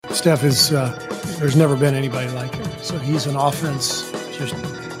Steph is, there's never been anybody like him. So he's an offense just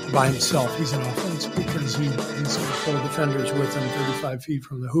by himself. He's an offense because he's full defenders with him 35 feet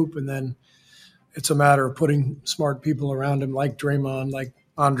from the hoop. And then it's a matter of putting smart people around him like Draymond, like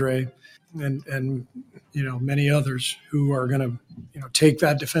Andre, and many others who are going to, take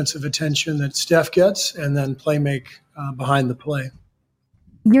that defensive attention that Steph gets and then make behind the play.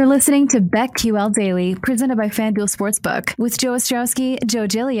 You're listening to BetQL Daily, presented by FanDuel Sportsbook, with Joe Ostrowski, Joe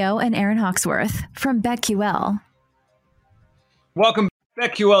Giglio, and Aaron Hawksworth from BetQL. Welcome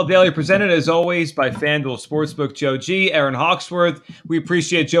back, BetQL Daily, presented as always by FanDuel Sportsbook. Joe G, Aaron Hawksworth. We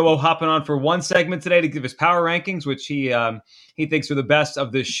appreciate Joe O hopping on for one segment today to give us power rankings, which he thinks are the best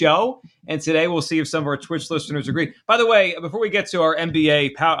of this show. And today we'll see if some of our Twitch listeners agree. By the way, before we get to our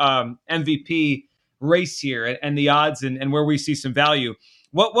NBA MVP race here and the odds and where we see some value,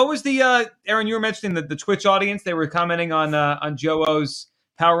 what was the Aaron? You were mentioning that the Twitch audience, they were commenting on Joe O's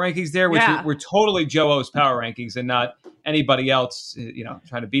power rankings there, which were totally Joe O's power rankings and not anybody else,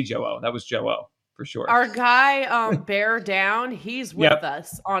 trying to be Joe O. That was Joe O for sure. Our guy Bear Down, he's with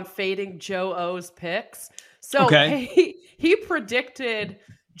us on fading Joe O's picks. So he predicted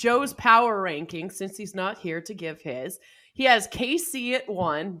Joe's power ranking since he's not here to give his. He has KC at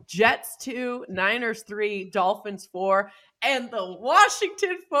 1, Jets 2, Niners 3, Dolphins 4, and the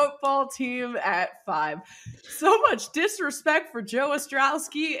Washington football team at 5. So much disrespect for Joe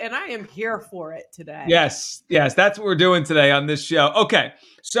Ostrowski, and I am here for it today. Yes, that's what we're doing today on this show. Okay,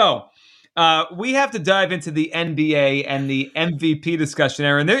 so we have to dive into the NBA and the MVP discussion,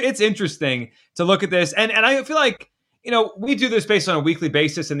 Aaron. It's interesting to look at this, and I feel like, we do this based on a weekly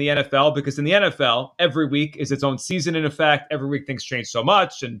basis in the NFL, because in the NFL, every week is its own season in effect. Every week things change so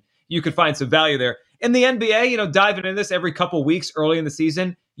much, and you could find some value there. In the NBA, diving into this every couple weeks early in the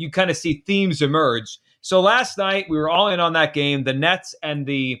season, you kind of see themes emerge. So last night, we were all in on that game, the Nets and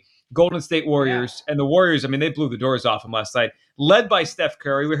the Golden State Warriors. Yeah. And the Warriors, they blew the doors off them last night, led by Steph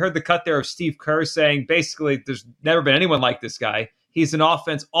Curry. We heard the cut there of Steve Kerr saying, basically, there's never been anyone like this guy. He's an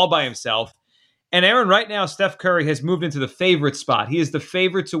offense all by himself. And Aaron, right now, Steph Curry has moved into the favorite spot. He is the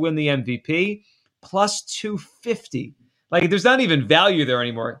favorite to win the MVP, plus 250. There's not even value there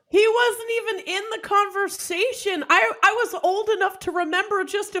anymore. He wasn't even in the conversation. I was old enough to remember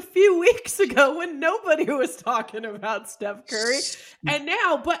just a few weeks ago when nobody was talking about Steph Curry. And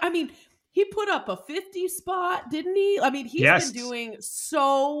now, he put up a 50 spot, didn't he? He's been doing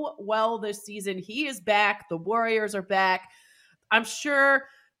so well this season. He is back. The Warriors are back. I'm sure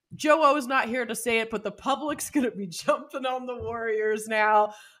Joe O is not here to say it, but the public's going to be jumping on the Warriors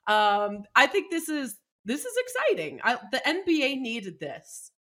now. I think this is exciting. The NBA needed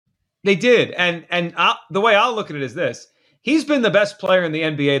this. They did. And the way I'll look at it is this. He's been the best player in the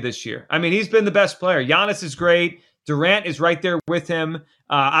NBA this year. He's been the best player. Giannis is great. Durant is right there with him.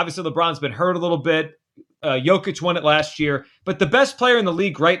 Obviously, LeBron's been hurt a little bit. Jokic won it last year. But the best player in the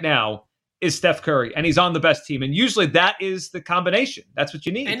league right now is Steph Curry, and he's on the best team. And usually that is the combination. That's what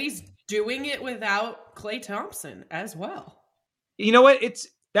you need. And he's doing it without Klay Thompson as well. You know what?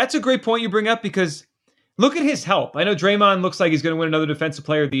 That's a great point you bring up, because look at his help. I know Draymond looks like he's going to win another Defensive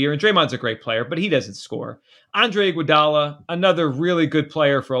Player of the Year, and Draymond's a great player, but he doesn't score. Andre Iguodala, another really good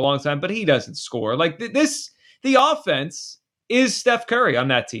player for a long time, but he doesn't score. The offense is Steph Curry on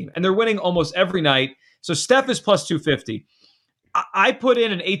that team, and they're winning almost every night. So Steph is plus 250. I put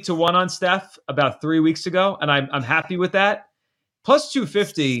in an 8-1 on Steph about 3 weeks ago, and I'm happy with that. Plus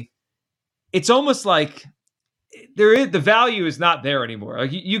 250, it's almost like the value is not there anymore.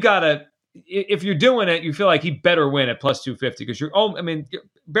 You gotta, if you're doing it, you feel like he better win at plus 250, because you're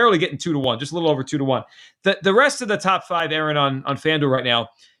barely getting 2-1, just a little over 2-1. The rest of the top 5, Aaron, on FanDuel right now,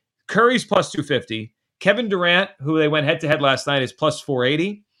 Curry's plus 250. Kevin Durant, who they went head to head last night, is plus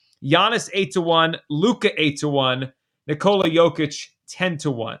 480. Giannis 8-1. Luka 8-1. Nikola Jokic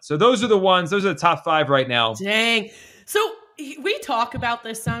 10-1. So those are the ones. Those are the top 5 right now. Dang. So we talk about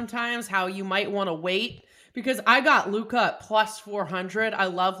this sometimes, how you might want to wait, because I got Luka at plus 400. I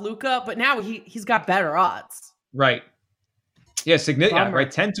love Luka, but now he's got better odds. Right. Yeah, significant.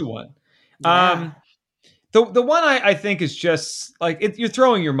 Right, 10-1. Yeah. The one I think is just you're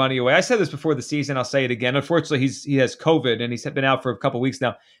throwing your money away. I said this before the season. I'll say it again. Unfortunately, he has COVID and he's been out for a couple weeks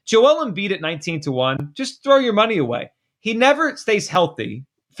now. Joel Embiid at 19-1. Just throw your money away. He never stays healthy,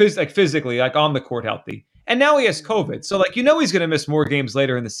 physically, on the court healthy. And now he has COVID. So he's going to miss more games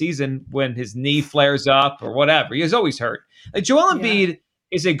later in the season when his knee flares up or whatever. He's always hurt. Joel Embiid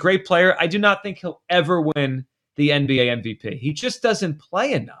is a great player. I do not think he'll ever win the NBA MVP. He just doesn't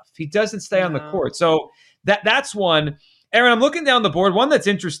play enough. He doesn't stay on the court. So that's one. Aaron, I'm looking down the board. One that's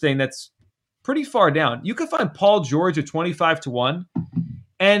interesting, that's pretty far down. You can find Paul George at 25-1.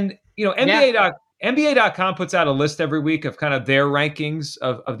 And, NBA.com puts out a list every week of kind of their rankings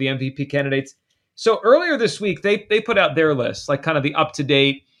of the MVP candidates. So earlier this week, they put out their list, like kind of the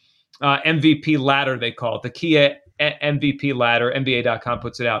up-to-date MVP ladder, they call it, the Kia MVP ladder. NBA.com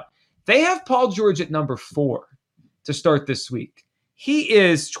puts it out. They have Paul George at number 4 to start this week. He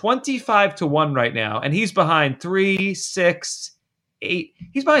is 25-1 right now, and he's behind 3, 6, 8.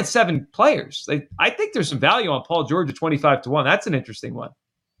 He's behind 7 players. I think there's some value on Paul George at 25-1. That's an interesting one.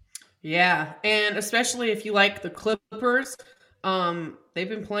 Yeah, and especially if you like the Clippers, they've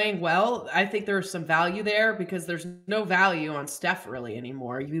been playing well. I think there's some value there because there's no value on Steph really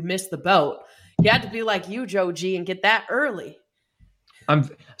anymore. You missed the boat. You had to be like you, Joe G, and get that early.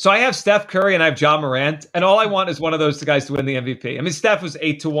 So I have Steph Curry and I have Ja Morant, and all I want is one of those guys to win the MVP. I mean, Steph was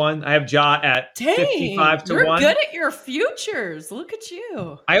 8-1. I have Ja at 55-1. You're good at your futures. Look at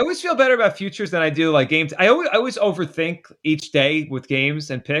you. I always feel better about futures than I do like games. I always overthink each day with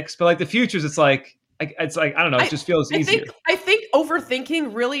games and picks, but like the futures, it's like I don't know. It just feels easier. I think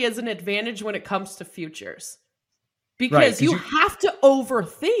overthinking really is an advantage when it comes to futures, because you have to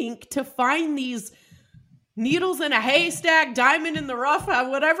overthink to find these needles in a haystack, diamond in the rough,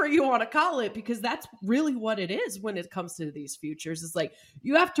 whatever you want to call it, because that's really what it is when it comes to these futures. It's like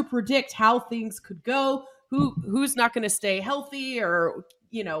you have to predict how things could go, who's not going to stay healthy, or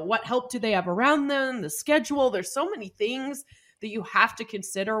what help do they have around them, the schedule. There's so many things that you have to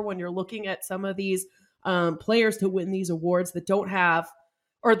consider when you're looking at some of these players to win these awards that don't have,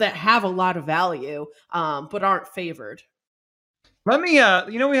 or that have a lot of value, but aren't favored. Let me,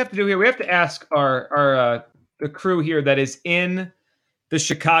 what we have to do here? We have to ask our the crew here that is in the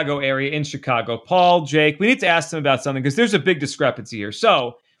Chicago area, in Chicago, Paul, Jake. We need to ask them about something because there's a big discrepancy here.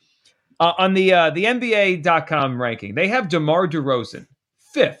 So on the NBA.com ranking, they have DeMar DeRozan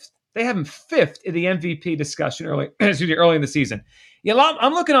 5th. They have him 5th in the MVP discussion early in the season. Yeah,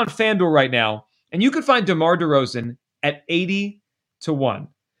 I'm looking on FanDuel right now, and you could find DeMar DeRozan at 80-1.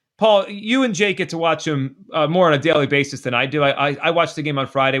 Paul, you and Jake get to watch him more on a daily basis than I do. I watched the game on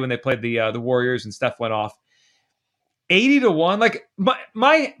Friday when they played the Warriors and Steph went off. 80-1. Like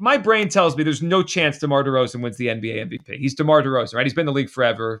my brain tells me there's no chance DeMar DeRozan wins the NBA MVP. He's DeMar DeRozan, right? He's been in the league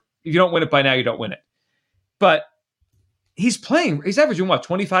forever. If you don't win it by now, you don't win it. But he's playing. He's averaging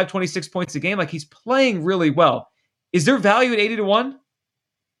 25, 26 points a game. Like he's playing really well. Is there value at 80-1?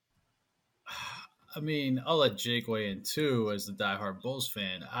 I mean, I'll let Jake weigh in too as the diehard Bulls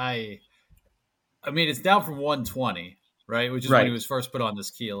fan. I mean, it's down from 120, right? Which is when he was first put on this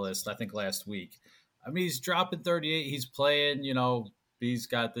Kia list, I think last week. I mean, he's dropping 38. He's playing, he's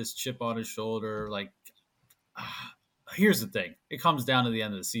got this chip on his shoulder. Like, here's the thing. It comes down to the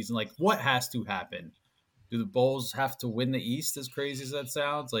end of the season. Like, what has to happen? Do the Bulls have to win the East, as crazy as that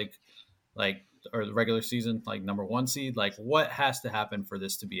sounds? Or the regular season, like number 1 seed? Like, what has to happen for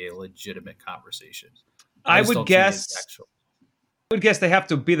this to be a legitimate conversation? I would guess they have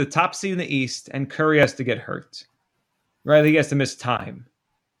to be the top seed in the East, and Curry has to get hurt. Right? He has to miss time.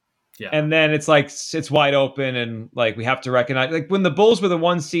 Yeah. And then it's like it's wide open, and like we have to recognize, like when the Bulls were the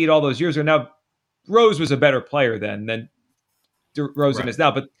 1 seed all those years ago. Now Rose was a better player then than DeRozan is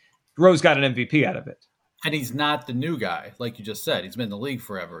now, but Rose got an MVP out of it. And he's not the new guy, like you just said. He's been in the league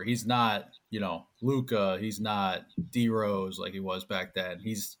forever. He's not, Luka. He's not D Rose like he was back then.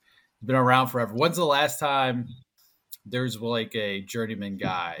 He's been around forever. When's the last time there's like a journeyman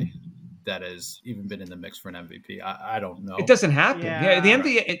guy that has even been in the mix for an MVP? I don't know. It doesn't happen. Yeah, the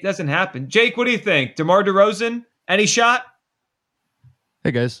NBA, it doesn't happen. Jake, what do you think? DeMar DeRozan, any shot?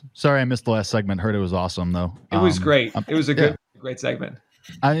 Hey, guys. Sorry I missed the last segment. Heard it was awesome, though. It was great. It was a great segment.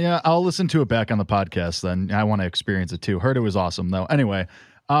 I'll listen to it back on the podcast then. I want to experience it too. Heard it was awesome, though. Anyway,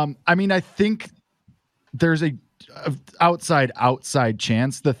 I mean, I think there's a outside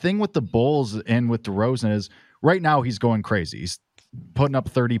chance. The thing with the Bulls and with DeRozan is right now he's going crazy. He's putting up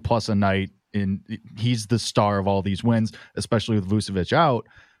 30 plus a night, and he's the star of all these wins, especially with Vucevic out.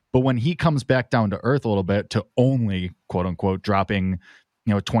 But when he comes back down to earth a little bit to only, quote unquote, dropping,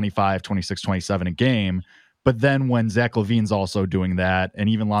 25, 26, 27 a game. But then when Zach LaVine's also doing that, and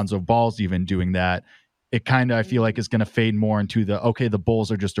even Lonzo Ball's even doing that, it kind of, I feel like, is going to fade more into the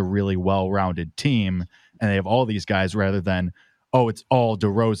Bulls are just a really well-rounded team, and they have all these guys rather than, it's all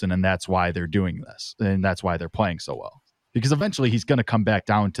DeRozan, and that's why they're doing this, and that's why they're playing so well. Because eventually he's going to come back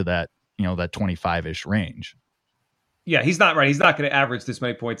down to that, that 25-ish range. Yeah, he's not right. He's not going to average this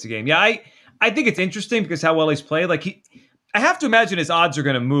many points a game. Yeah, I think it's interesting because how well he's played. Like I have to imagine his odds are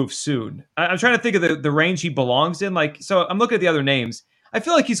going to move soon. I'm trying to think of the range he belongs in. Like, so I'm looking at the other names. I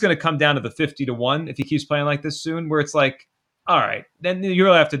feel like he's going to come down to the 50-1 if he keeps playing like this soon, where it's like, all right, then you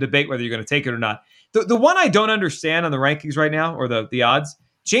really have to debate whether you're going to take it or not. The one I don't understand on the rankings right now, or the odds,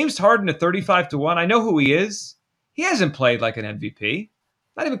 James Harden at 35-1. I know who he is. He hasn't played like an MVP.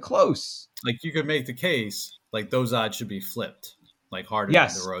 Not even close. Like, you could make the case, like, those odds should be flipped, like Harden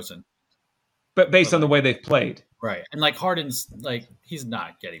Yes. and DeRozan. But based on the way they've played. Right. And, like, Harden's, like, he's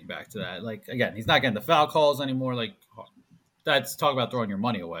not getting back to that. Like, again, he's not getting the foul calls anymore. Like, that's talk about throwing your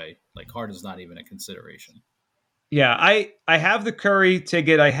money away. Like, Harden's not even a consideration. Yeah, I have the Curry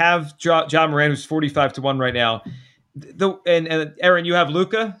ticket. I have John Moran, who's 45-1 right now. And Aaron, you have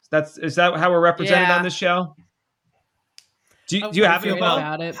Luka. Is that how we're represented on this show? Do you have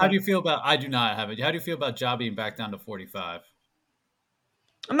it? How do you feel about? I do not have it. How do you feel about Ja being back down to 45?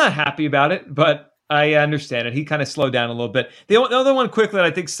 I'm not happy about it, but I understand it. He kind of slowed down a little bit. The other one quickly that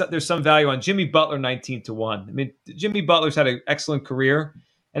I think there's some value on, Jimmy Butler 19-1. I mean, Jimmy Butler's had an excellent career,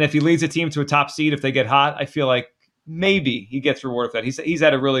 and if he leads a team to a top seed, if they get hot, I feel like maybe he gets rewarded for that. He's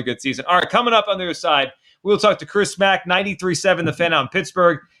had a really good season. All right, coming up on the other side, we'll talk to Chris Mack, 93.7 The Fan out in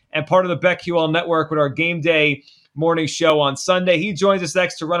Pittsburgh, and part of the BetQL Network with our game day morning show on Sunday. He joins us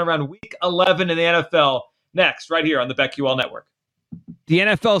next to run around Week 11 in the NFL next, right here on the BetQL Network. The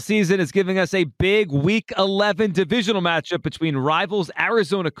NFL season is giving us a big Week 11 divisional matchup between rivals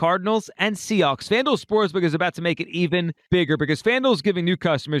Arizona Cardinals and Seahawks. FanDuel Sportsbook is about to make it even bigger because FanDuel is giving new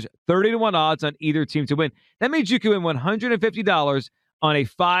customers 30-1 odds on either team to win. That means you can win $150 on a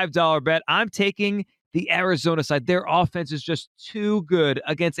 $5 bet. I'm taking the Arizona side. Their offense is just too good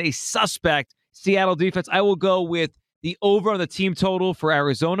against a suspect Seattle defense. I will go with the over on the team total for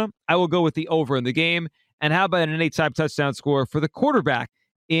Arizona. I will go with the over in the game. And how about an 8-time touchdown score for the quarterback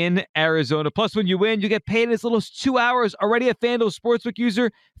in Arizona? Plus, when you win, you get paid as little as 2 hours. Already a FanDuel Sportsbook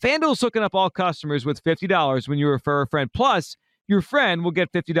user, FanDuel's hooking up all customers with $50 when you refer a friend. Plus, your friend will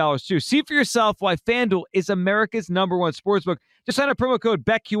get $50 too. See for yourself why FanDuel is America's #1 sportsbook. Just sign up promo code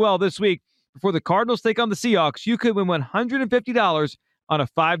BetQL this week. Before the Cardinals take on the Seahawks, you could win $150 on a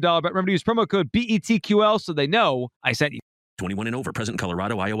 $5 bet. Remember to use promo code BETQL so they know I sent you. 21 and over. Present in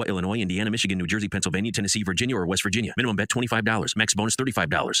Colorado, Iowa, Illinois, Indiana, Michigan, New Jersey, Pennsylvania, Tennessee, Virginia, or West Virginia. Minimum bet $25. Max bonus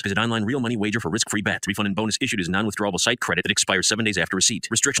 $35. Visit online real money wager for risk-free bets. Refund and bonus issued as non-withdrawable site credit that expires 7 days after receipt.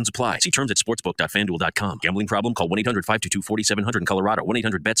 Restrictions apply. See terms at sportsbook.fanduel.com. Gambling problem? Call 1-800-522-4700 in Colorado.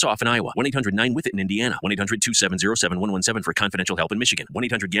 1-800-BETS-OFF in Iowa. 1-800-9-WITH-IT in Indiana. 1-800-270-7117 for confidential help in Michigan.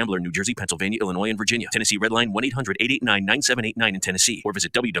 1-800-GAMBLER in New Jersey, Pennsylvania, Illinois, and Virginia. Tennessee Redline 1-800-889-9789 in Tennessee. Or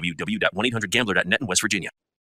visit www.1800gambler.net in West Virginia.